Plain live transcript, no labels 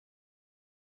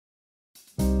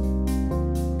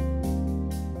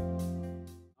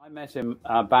met him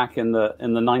back in the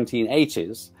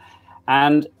 1980s,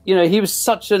 and he was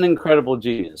such an incredible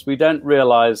genius. We don't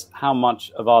realize how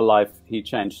much of our life he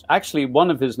changed. Actually,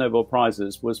 one of his Nobel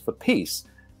Prizes was for peace,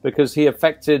 because he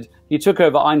took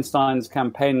over Einstein's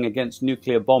campaigning against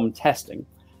nuclear bomb testing.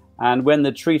 And when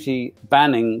the treaty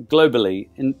banning globally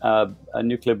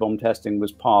nuclear bomb testing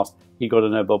was passed, he got a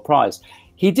Nobel Prize.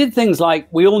 He did things like,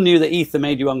 we all knew that ether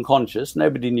made you unconscious.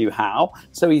 Nobody knew how.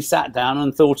 So he sat down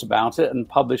and thought about it and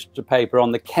published a paper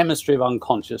on the chemistry of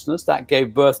unconsciousness. That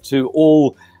gave birth to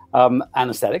all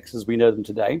anesthetics as we know them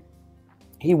today.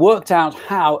 He worked out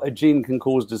how a gene can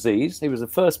cause disease. He was the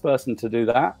first person to do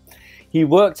that. He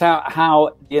worked out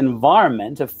how the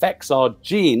environment affects our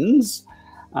genes.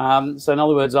 So in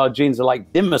other words, our genes are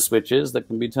like dimmer switches that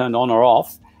can be turned on or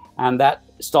off. And that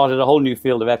started a whole new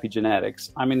field of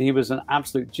epigenetics. I mean, he was an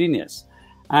absolute genius.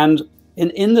 And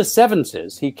in the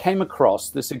 70s, he came across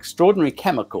this extraordinary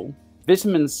chemical,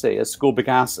 vitamin C, ascorbic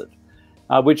acid,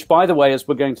 which, by the way, as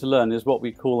we're going to learn, is what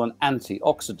we call an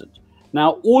antioxidant.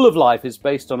 Now, all of life is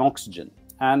based on oxygen.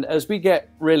 And as we get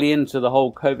really into the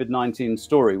whole COVID-19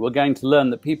 story, we're going to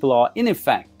learn that people are, in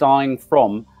effect, dying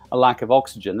from a lack of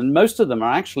oxygen. And most of them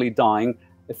are actually dying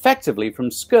effectively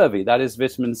from scurvy, that is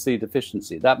vitamin C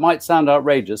deficiency. That might sound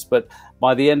outrageous, but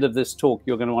by the end of this talk,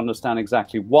 you're going to understand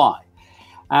exactly why.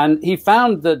 And he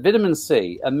found that vitamin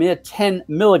C, a mere 10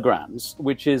 milligrams,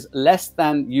 which is less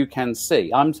than you can see.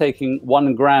 I'm taking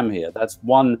 1 gram here. That's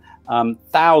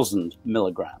 1,000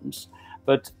 milligrams.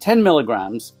 But 10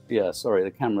 milligrams, yeah, sorry,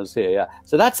 the camera's here, yeah.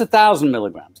 So that's 1,000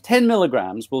 milligrams. 10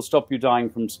 milligrams will stop you dying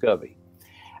from scurvy.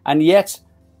 And yet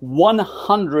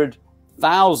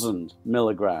 100,000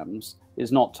 milligrams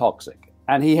is not toxic.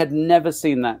 And he had never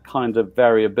seen that kind of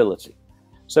variability.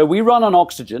 So we run on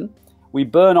oxygen, we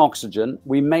burn oxygen,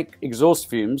 we make exhaust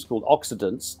fumes called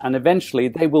oxidants, and eventually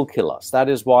they will kill us. That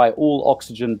is why all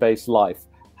oxygen-based life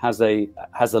has a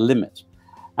limit.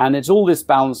 And it's all this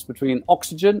balance between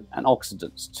oxygen and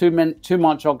oxidants. Too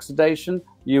much oxidation,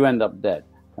 you end up dead.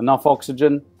 Enough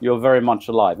oxygen, you're very much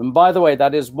alive. And by the way,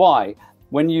 that is why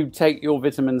when you take your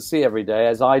vitamin C every day,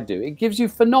 as I do, it gives you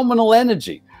phenomenal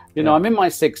energy. You know, I'm in my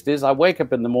 60s. I wake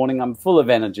up in the morning. I'm full of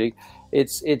energy.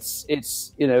 It's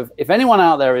if anyone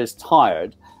out there is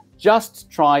tired,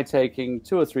 just try taking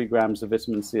 2 or 3 grams of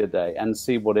vitamin C a day and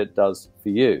see what it does for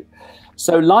you.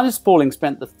 So Linus Pauling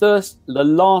spent the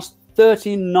last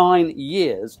 39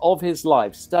 years of his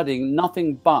life studying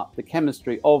nothing but the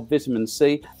chemistry of vitamin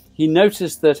C. He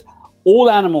noticed that all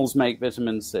animals make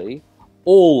vitamin C.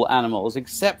 All animals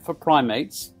except for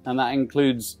primates, and that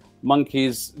includes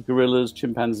monkeys, gorillas,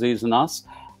 chimpanzees, and us.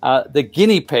 The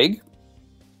guinea pig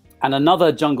and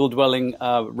another jungle-dwelling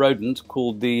rodent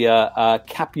called the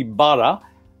capybara.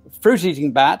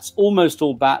 Fruit-eating bats, almost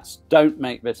all bats, don't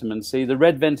make vitamin C. The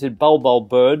red-vented bulbul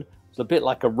bird, it's a bit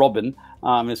like a robin.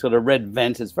 It's got a red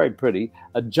vent. It's very pretty.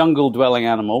 A jungle-dwelling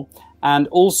animal. And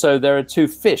also there are 2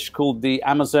 fish called the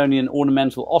Amazonian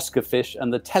ornamental Oscar fish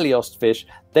and the teleost fish.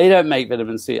 They don't make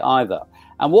vitamin C either.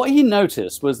 And what he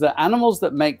noticed was that animals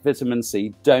that make vitamin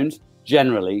C don't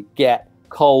generally get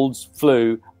colds,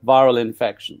 flu, viral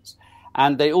infections.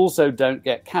 And they also don't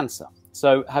get cancer.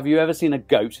 So have you ever seen a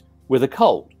goat with a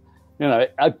cold? You know,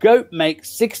 a goat makes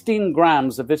 16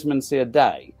 grams of vitamin C a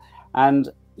day. And,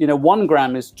 1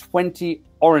 gram is 20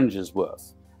 oranges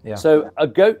worth. Yeah. So a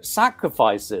goat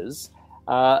sacrifices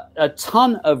a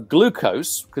ton of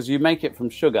glucose, because you make it from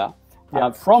sugar,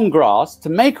 from grass to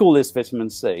make all this vitamin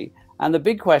C. And the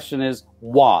big question is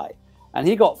why? And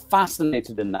he got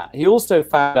fascinated in that. He also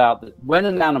found out that when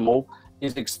an animal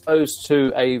is exposed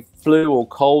to a flu or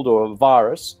cold or a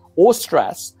virus or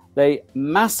stress, they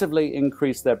massively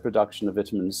increase their production of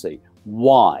vitamin C.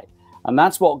 Why? And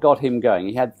that's what got him going.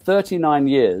 He had 39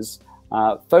 years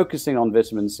focusing on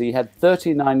vitamin C. He had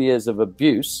 39 years of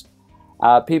abuse.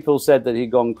 People said that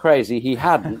he'd gone crazy. He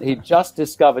hadn't. He just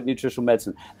discovered nutritional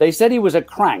medicine. They said he was a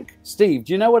crank. Steve,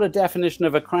 do you know what a definition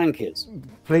of a crank is?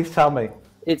 Please tell me.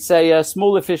 It's a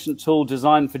small, efficient tool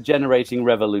designed for generating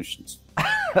revolutions.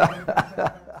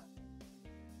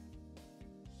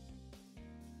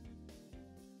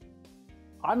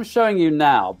 I'm showing you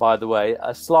now, by the way,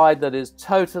 a slide that is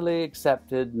totally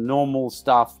accepted, normal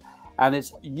stuff. And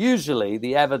it's usually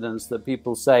the evidence that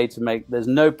people say there's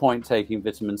no point taking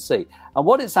vitamin C. And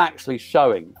what it's actually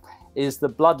showing is the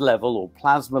blood level or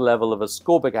plasma level of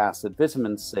ascorbic acid,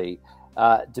 vitamin C,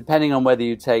 depending on whether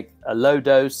you take a low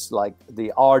dose like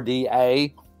the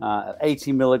RDA,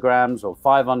 80 milligrams or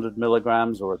 500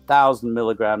 milligrams or 1,000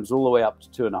 milligrams, all the way up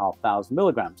to 2,500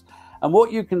 milligrams. And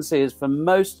what you can see is for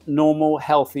most normal,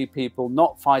 healthy people,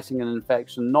 not fighting an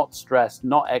infection, not stressed,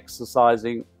 not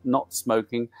exercising, not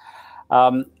smoking,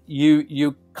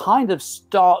 you kind of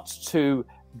start to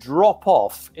drop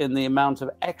off in the amount of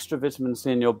extra vitamin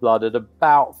C in your blood at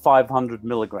about 500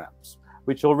 milligrams,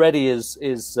 which already is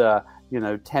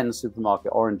 10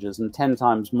 supermarket oranges and 10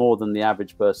 times more than the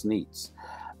average person eats.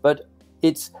 But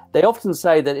they often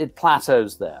say that it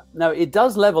plateaus there. Now, it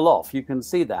does level off, you can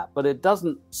see that, but it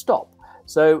doesn't stop.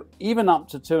 So even up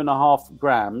to 2.5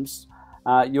 grams,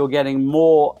 you're getting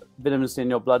more vitamin C in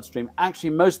your bloodstream. Actually,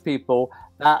 most people,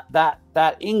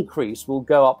 that increase will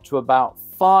go up to about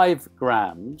 5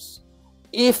 grams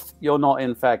if you're not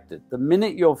infected. The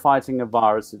minute you're fighting a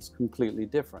virus, it's completely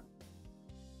different.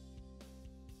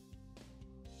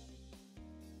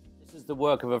 This is the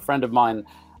work of a friend of mine,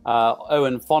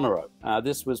 Owen Fonerow.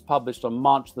 This was published on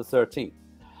March the 13th.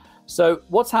 So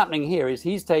what's happening here is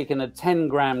he's taken a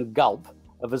 10-gram gulp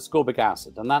of ascorbic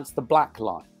acid, and that's the black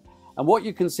line. And what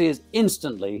you can see is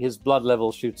instantly his blood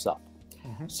level shoots up.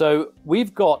 So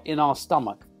we've got in our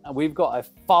stomach, we've got a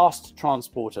fast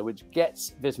transporter which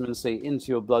gets vitamin C into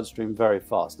your bloodstream very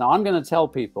fast. Now, I'm going to tell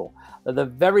people that the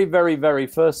very, very, very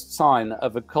first sign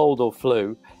of a cold or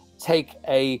flu, take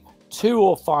a 2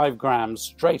 or 5 grams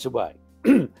straight away,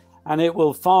 and it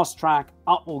will fast track,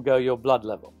 up will go your blood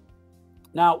level.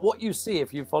 Now, what you see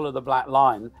if you follow the black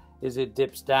line is it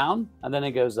dips down and then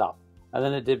it goes up, and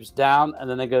then it dips down and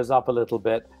then it goes up a little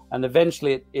bit, and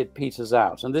eventually it peters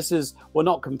out. And this is, well,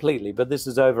 not completely, but this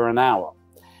is over an hour.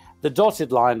 The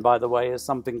dotted line, by the way, is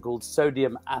something called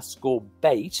sodium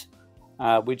ascorbate,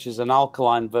 which is an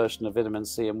alkaline version of vitamin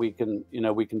C, and we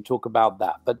can talk about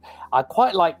that. But I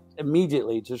quite like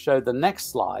immediately to show the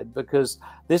next slide, because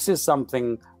this is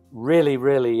something really,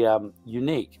 really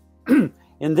unique.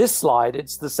 In this slide,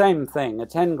 it's the same thing, a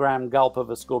 10-gram gulp of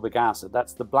ascorbic acid.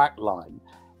 That's the black line.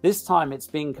 This time it's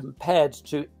being compared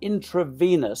to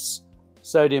intravenous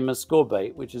sodium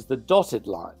ascorbate, which is the dotted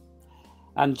line.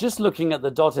 And just looking at the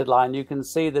dotted line, you can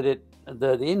see that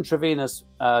the intravenous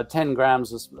 10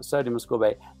 grams of sodium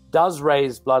ascorbate does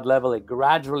raise blood level. It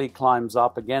gradually climbs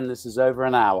up. Again, this is over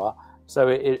an hour, so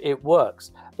it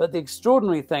works. But the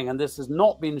extraordinary thing, and this has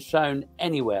not been shown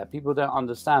anywhere, people don't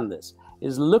understand this,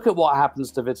 is look at what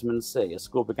happens to vitamin C,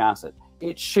 ascorbic acid.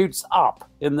 It shoots up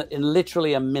in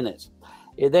literally a minute.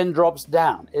 It then drops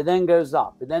down, it then goes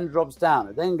up, it then drops down,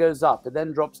 it then goes up, it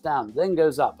then drops down, it then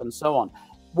goes up, and so on.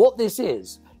 What this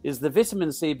is the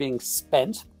vitamin C being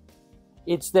spent.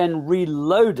 It's then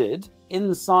reloaded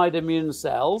inside immune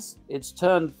cells. It's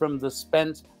turned from the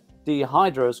spent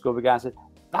dehydroascorbic acid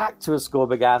back to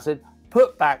ascorbic acid,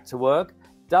 put back to work,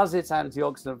 does its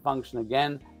antioxidant function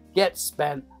again, gets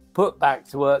spent, put back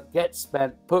to work, gets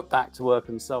spent, put back to work,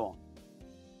 and so on.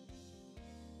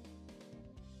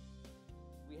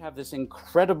 We have this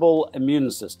incredible immune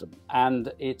system,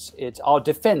 and it's our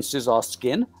defense is our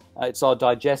skin. It's our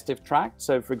digestive tract.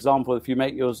 So, for example, if you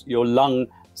make your lung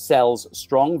cells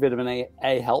strong, vitamin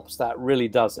A helps. That really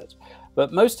does it.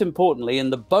 But most importantly, in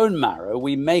the bone marrow,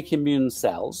 we make immune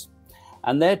cells,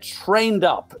 and they're trained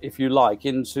up, if you like,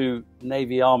 into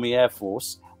Navy, Army, Air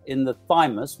Force, in the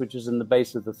thymus, which is in the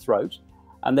base of the throat.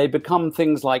 And they become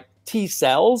things like T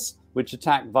cells, which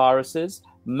attack viruses,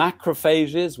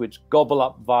 macrophages, which gobble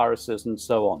up viruses, and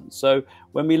so on. So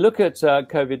when we look at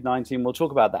COVID-19, we'll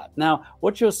talk about that. Now,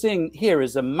 what you're seeing here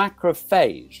is a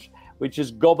macrophage, which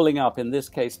is gobbling up, in this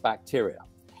case, bacteria.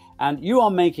 And you are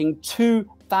making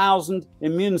 2,000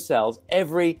 immune cells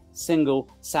every single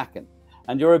second.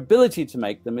 And your ability to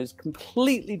make them is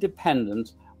completely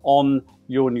dependent on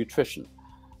your nutrition.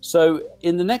 So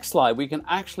in the next slide, we can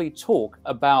actually talk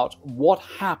about what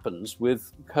happens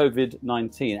with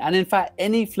COVID-19, and in fact,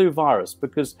 any flu virus,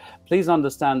 because please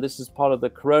understand this is part of the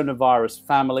coronavirus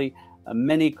family.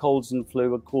 Many colds and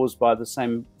flu are caused by the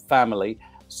same family.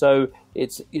 So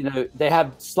it's, they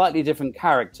have slightly different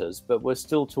characters, but we're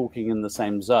still talking in the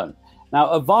same zone. Now,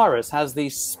 a virus has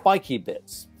these spiky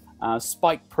bits,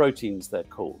 spike proteins they're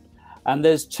called, and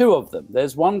there's 2 of them.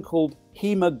 There's one called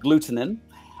hemagglutinin,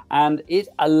 and it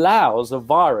allows a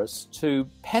virus to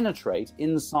penetrate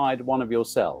inside one of your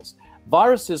cells.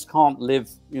 Viruses can't live,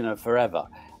 forever,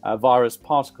 virus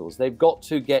particles. They've got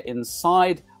to get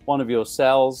inside one of your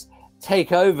cells,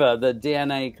 take over the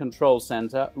DNA control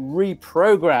center,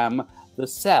 reprogram the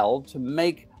cell to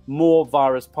make more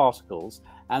virus particles,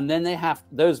 and then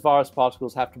those virus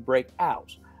particles have to break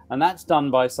out. And that's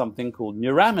done by something called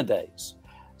neuraminidase.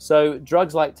 So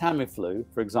drugs like Tamiflu,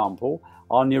 for example,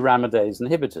 are neuraminidase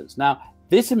inhibitors. Now,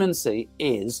 vitamin C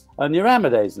is a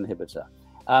neuraminidase inhibitor.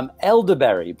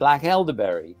 Elderberry, black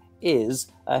elderberry,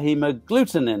 is a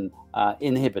hemagglutinin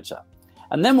inhibitor.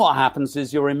 And then what happens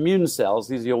is your immune cells,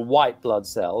 these are your white blood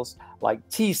cells, like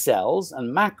T cells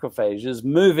and macrophages,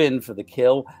 move in for the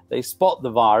kill. They spot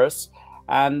the virus,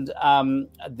 and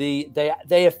they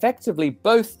effectively,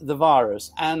 both the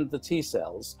virus and the T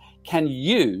cells, can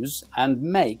use and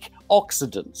make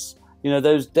oxidants. You know,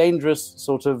 those dangerous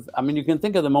sort of, I mean, you can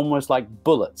think of them almost like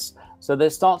bullets. So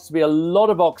there starts to be a lot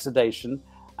of oxidation,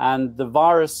 and the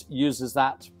virus uses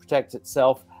that to protect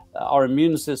itself. Our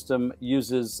immune system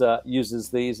uses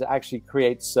these. It actually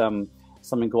creates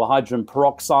something called hydrogen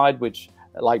peroxide, which,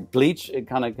 like bleach, it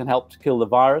kind of can help to kill the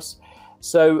virus.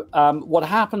 So what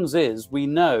happens is we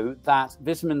know that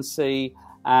vitamin C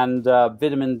and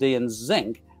vitamin D and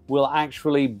zinc will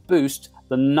actually boost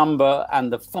the number and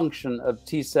the function of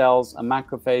T cells and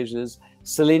macrophages.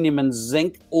 Selenium and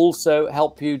zinc also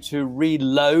help you to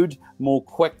reload more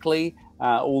quickly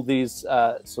all these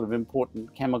sort of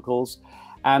important chemicals.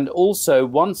 And also,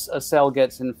 once a cell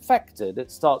gets infected, it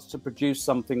starts to produce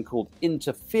something called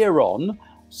interferon.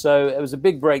 So it was a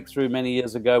big breakthrough many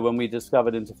years ago when we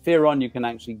discovered interferon. You can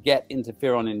actually get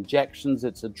interferon injections.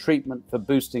 It's a treatment for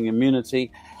boosting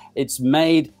immunity. It's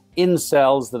made in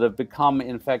cells that have become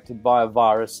infected by a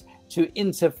virus to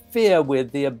interfere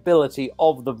with the ability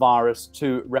of the virus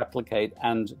to replicate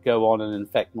and go on and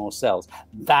infect more cells.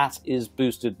 That is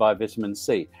boosted by vitamin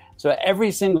C. So at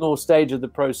every single stage of the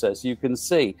process, you can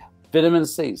see vitamin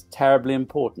C is terribly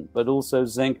important, but also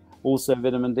zinc, also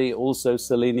vitamin D, also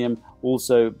selenium,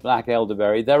 also black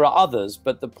elderberry. There are others,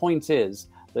 but the point is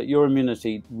that your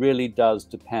immunity really does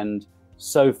depend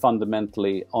so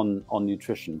fundamentally on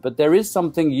nutrition. But there is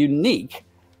something unique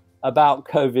about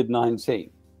COVID-19.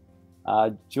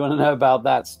 Do you want to know about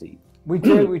that, Steve? We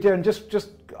do. And just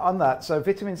on that, so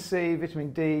vitamin C,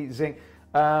 vitamin D, zinc,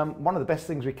 one of the best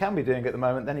things we can be doing at the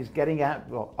moment then is getting out,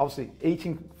 well, obviously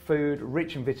eating food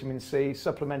rich in vitamin C,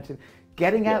 supplementing,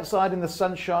 getting outside in the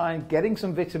sunshine, getting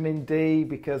some vitamin D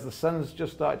because the sun's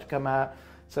just started to come out.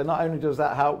 So not only does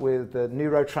that help with the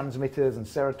neurotransmitters and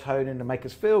serotonin to make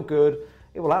us feel good,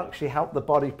 it will actually help the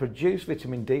body produce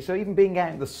vitamin D. So even being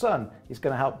out in the sun is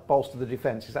going to help bolster the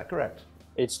defense. Is that correct?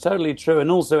 It's totally true. And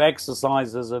also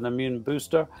exercise as an immune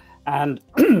booster, and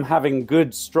having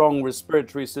good, strong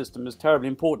respiratory system is terribly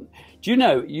important. Do you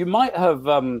know, you might have,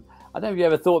 I don't know if you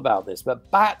ever thought about this, but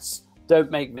bats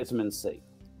don't make vitamin C,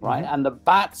 right? And the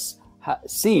bats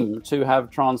seem to have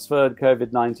transferred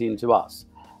COVID-19 to us.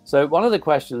 So one of the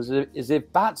questions is,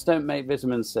 if bats don't make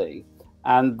vitamin C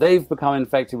and they've become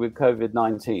infected with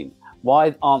COVID-19,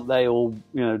 why aren't they all,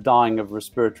 dying of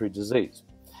respiratory disease?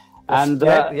 And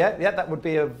that would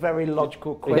be a very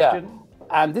logical question. Yeah.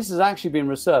 And this has actually been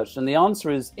researched, and the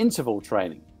answer is interval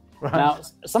training. Right. Now,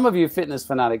 some of you fitness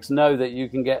fanatics know that you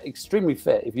can get extremely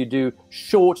fit if you do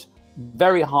short,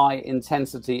 very high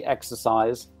intensity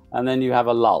exercise, and then you have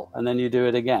a lull, and then you do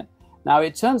it again. Now,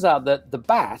 it turns out that the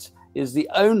bat is the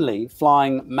only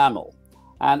flying mammal.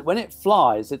 And when it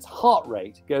flies, its heart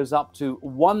rate goes up to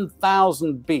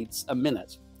 1,000 beats a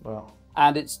minute. Wow.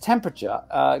 And its temperature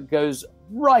goes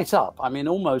right up, I mean,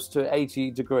 almost to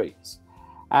 80 degrees.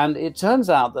 And it turns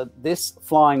out that this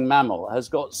flying mammal has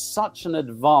got such an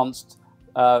advanced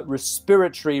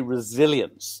respiratory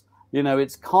resilience.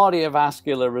 Its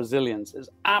cardiovascular resilience is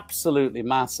absolutely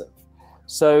massive.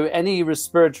 So any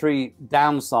respiratory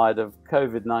downside of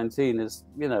COVID-19 is,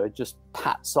 it just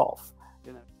pats off.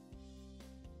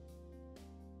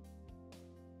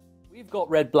 We've got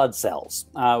red blood cells,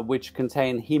 which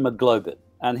contain hemoglobin.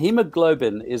 And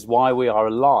hemoglobin is why we are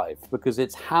alive, because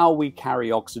it's how we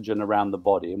carry oxygen around the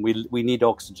body. And we need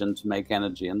oxygen to make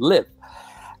energy and live.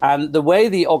 And the way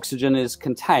the oxygen is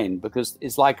contained, because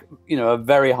it's like, a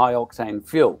very high octane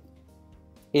fuel,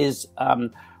 is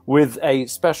with a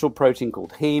special protein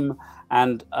called heme,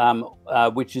 and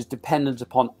which is dependent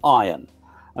upon iron.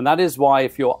 And that is why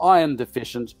if you're iron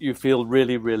deficient, you feel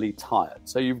really, really tired.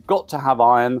 So you've got to have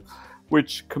iron,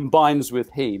 which combines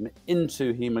with heme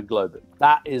into hemoglobin.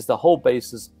 That is the whole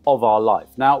basis of our life.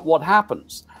 Now, what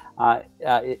happens,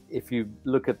 if you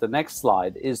look at the next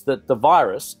slide, is that the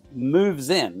virus moves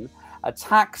in,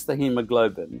 attacks the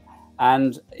hemoglobin,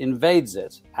 and invades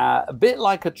it, a bit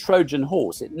like a Trojan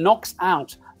horse. It knocks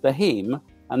out the heme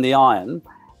and the iron,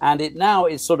 and it now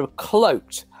is sort of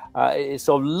cloaked. It's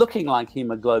sort of looking like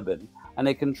hemoglobin, and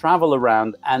it can travel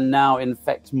around and now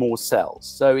infect more cells.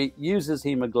 So it uses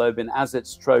hemoglobin as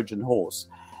its Trojan horse.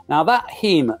 Now that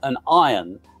heme and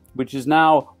iron, which is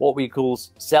now what we call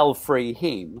cell-free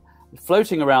heme,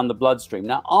 floating around the bloodstream.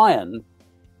 Now iron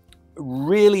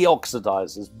really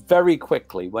oxidizes very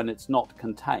quickly when it's not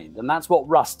contained, and that's what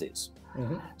rust is.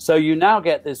 So you now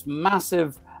get this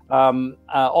massive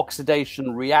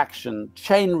oxidation reaction,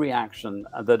 chain reaction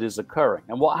that is occurring.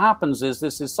 And what happens is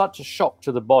this is such a shock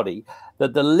to the body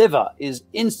that the liver is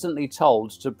instantly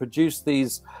told to produce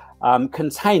these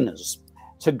containers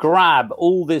to grab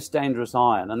all this dangerous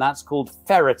iron, and that's called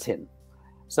ferritin.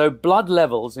 So blood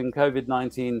levels in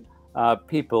COVID-19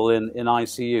 people in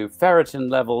ICU, ferritin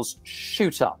levels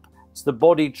shoot up. It's the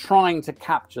body trying to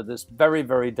capture this very,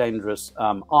 very dangerous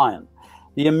iron.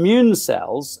 The immune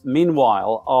cells,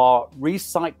 meanwhile, are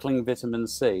recycling vitamin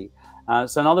C.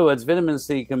 So in other words, vitamin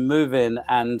C can move in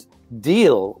and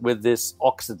deal with this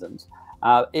oxidant.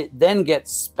 It then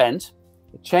gets spent,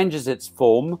 it changes its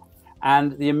form,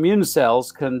 and the immune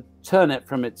cells can turn it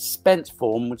from its spent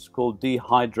form, which is called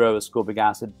dehydroascorbic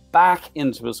acid, back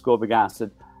into ascorbic acid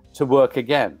to work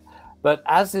again. But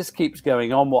as this keeps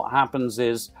going on, what happens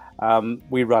is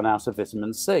we run out of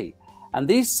vitamin C. And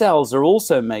these cells are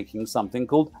also making something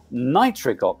called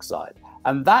nitric oxide.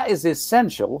 And that is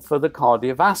essential for the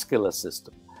cardiovascular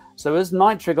system. So as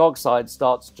nitric oxide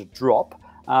starts to drop,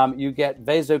 you get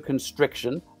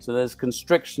vasoconstriction. So there's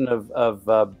constriction of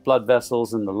blood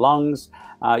vessels in the lungs.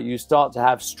 You start to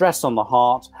have stress on the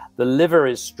heart. The liver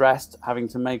is stressed, having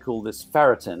to make all this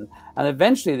ferritin. And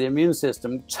eventually the immune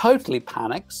system totally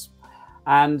panics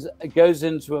and goes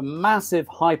into a massive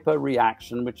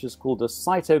hyperreaction, which is called a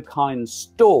cytokine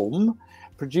storm,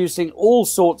 producing all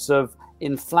sorts of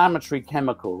inflammatory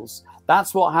chemicals.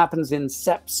 That's what happens in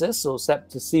sepsis or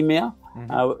septicemia,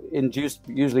 induced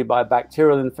usually by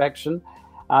bacterial infection.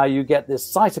 You get this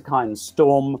cytokine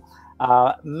storm,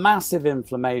 massive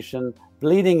inflammation,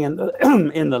 bleeding in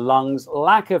the, in the lungs,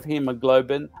 lack of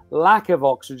hemoglobin, lack of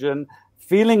oxygen,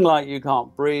 feeling like you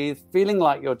can't breathe, feeling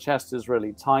like your chest is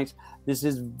really tight. This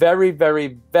is very,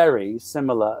 very, very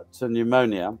similar to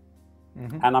pneumonia.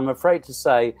 And I'm afraid to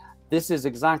say, this is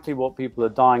exactly what people are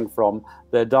dying from.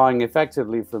 They're dying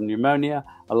effectively from pneumonia,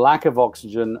 a lack of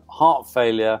oxygen, heart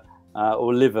failure,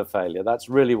 or liver failure. That's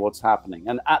really what's happening.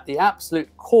 And at the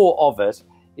absolute core of it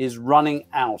is running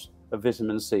out of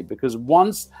vitamin C, because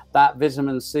once that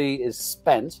vitamin C is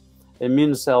spent,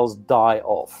 immune cells die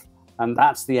off. And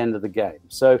that's the end of the game.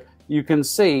 So you can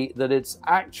see that it's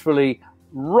actually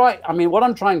right. I mean, what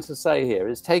I'm trying to say here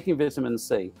is taking vitamin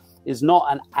C is not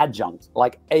an adjunct,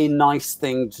 like a nice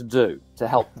thing to do to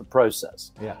help the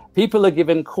process. People are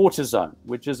given cortisone,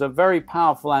 which is a very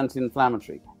powerful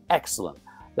anti-inflammatory. Excellent.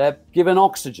 They're given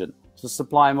oxygen to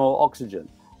supply more oxygen.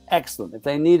 Excellent. If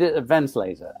they need it, a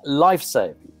ventilator,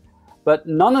 life-saving. But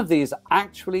none of these are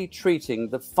actually treating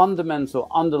the fundamental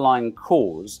underlying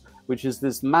cause, which is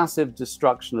this massive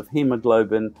destruction of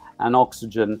hemoglobin and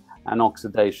oxygen and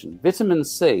oxidation. Vitamin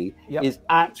C is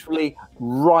actually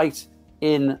right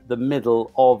in the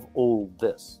middle of all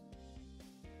this.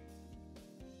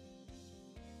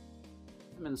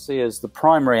 Vitamin C is the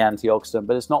primary antioxidant,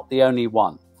 but it's not the only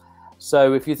one.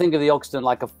 So if you think of the oxidant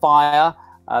like a fire,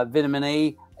 vitamin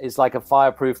E is like a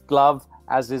fireproof glove,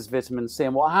 as is vitamin C.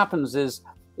 And what happens is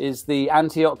the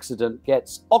antioxidant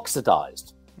gets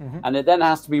oxidized, and it then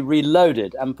has to be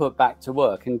reloaded and put back to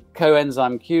work. And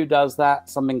coenzyme Q does that.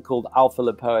 Something called alpha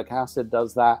lipoic acid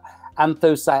does that.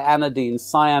 Anthocyanidine,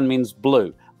 cyan means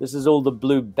blue. This is all the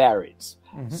blue berries.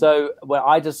 So when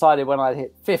I decided when I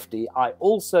hit 50, I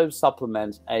also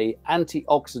supplement a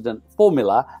antioxidant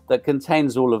formula that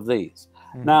contains all of these.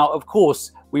 Now, of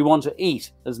course, we want to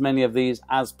eat as many of these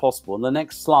as possible. In the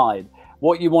next slide,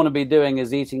 what you want to be doing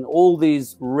is eating all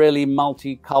these really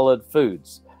multicolored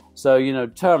foods. So, you know,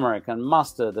 turmeric and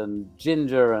mustard and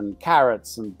ginger and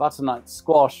carrots and butternut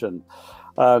squash and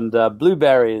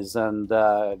blueberries and,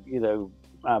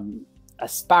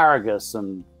 asparagus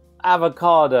and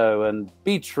avocado and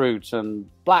beetroot and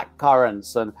black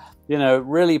currants, and, you know,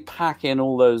 really pack in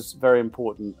all those very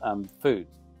important foods.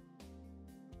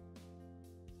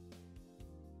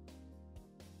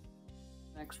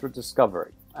 Extra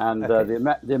discovery. And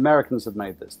the Americans have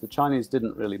made this. The Chinese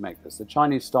didn't really make this. The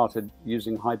Chinese started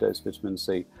using high-dose vitamin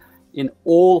C in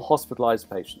all hospitalized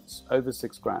patients, over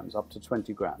 6 grams, up to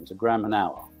 20 grams, a gram an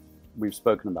hour. We've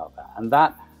spoken about that. And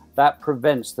that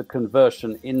prevents the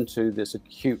conversion into this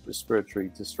acute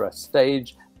respiratory distress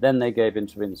stage. Then they gave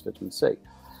intravenous vitamin C.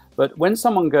 But when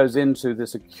someone goes into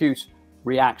this acute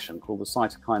reaction called the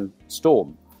cytokine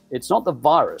storm, it's not the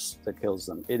virus that kills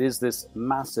them. It is this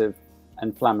massive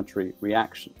inflammatory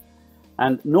reaction.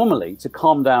 And normally, to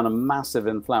calm down a massive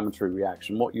inflammatory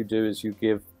reaction, what you do is you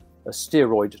give a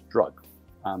steroid drug.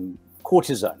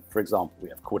 Cortisone, for example. We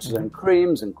have cortisone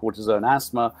creams and cortisone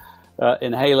asthma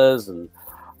inhalers and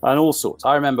and all sorts.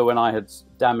 I remember when I had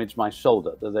damaged my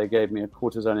shoulder that they gave me a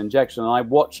cortisone injection, and I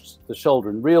watched the shoulder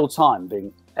in real time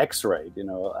being x-rayed, you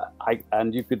know,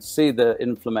 and you could see the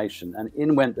inflammation, and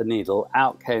in went the needle,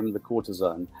 out came the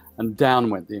cortisone, and down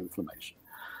went the inflammation.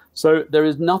 So there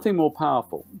is nothing more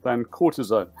powerful than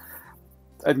cortisone.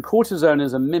 And cortisone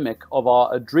is a mimic of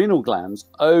our adrenal gland's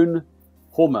own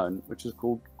hormone, which is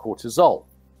called cortisol.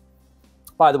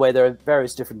 By the way, there are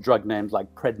various different drug names,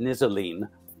 like prednisolone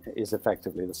is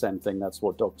effectively the same thing. That's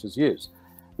what doctors use.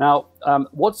 Now,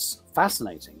 what's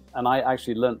fascinating, and I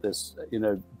actually learned this, you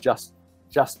know, just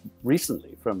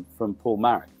recently from Paul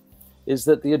Marek, is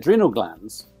that the adrenal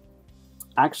glands,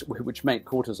 which make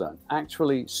cortisone,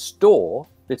 actually store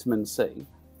vitamin C.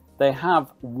 They have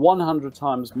 100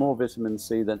 times more vitamin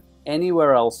C than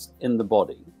anywhere else in the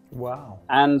body. Wow.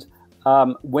 And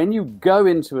when you go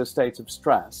into a state of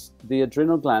stress, the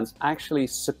adrenal glands actually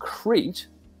secrete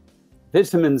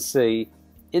vitamin C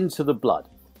into the blood.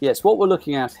 Yes, what we're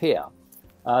looking at here,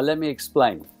 let me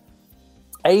explain.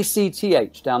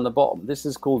 ACTH down the bottom, this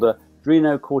is called a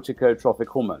adrenocorticotropic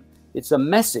hormone. It's a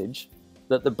message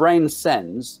that the brain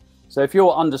sends. So if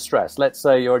you're under stress, let's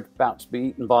say you're about to be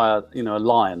eaten by a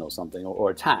lion or something,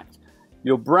 or attacked,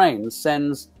 your brain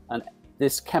sends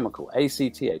this chemical,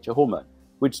 ACTH, a hormone,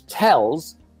 which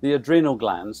tells the adrenal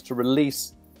glands to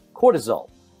release cortisol.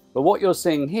 But what you're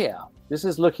seeing here, this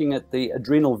is looking at the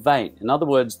adrenal vein. In other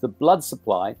words, the blood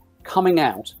supply coming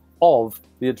out of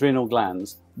the adrenal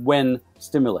glands when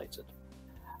stimulated.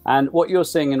 And what you're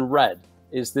seeing in red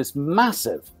is this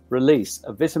massive release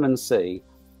of vitamin C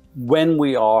when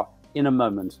we are in a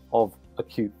moment of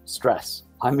acute stress.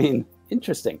 I mean,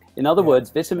 interesting. In other words,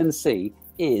 vitamin C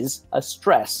is a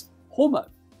stress hormone.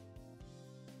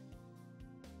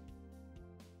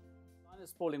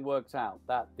 Linus Pauling worked out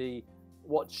that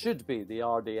what should be the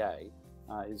RDA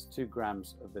is 2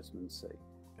 grams of vitamin C.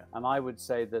 Okay. And I would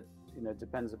say that, you know, it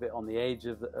depends a bit on the age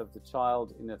of the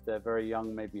child. You know, if they're very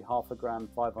young, maybe half a gram,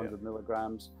 500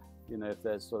 milligrams. You know, if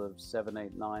they're sort of 7,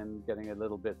 8, 9, getting a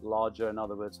little bit larger, in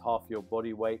other words, half your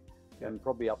body weight, and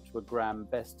probably up to a gram,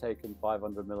 best taken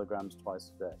 500 milligrams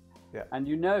twice a day. Yeah. And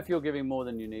you know if you're giving more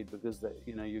than you need because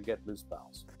you get loose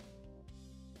bowels.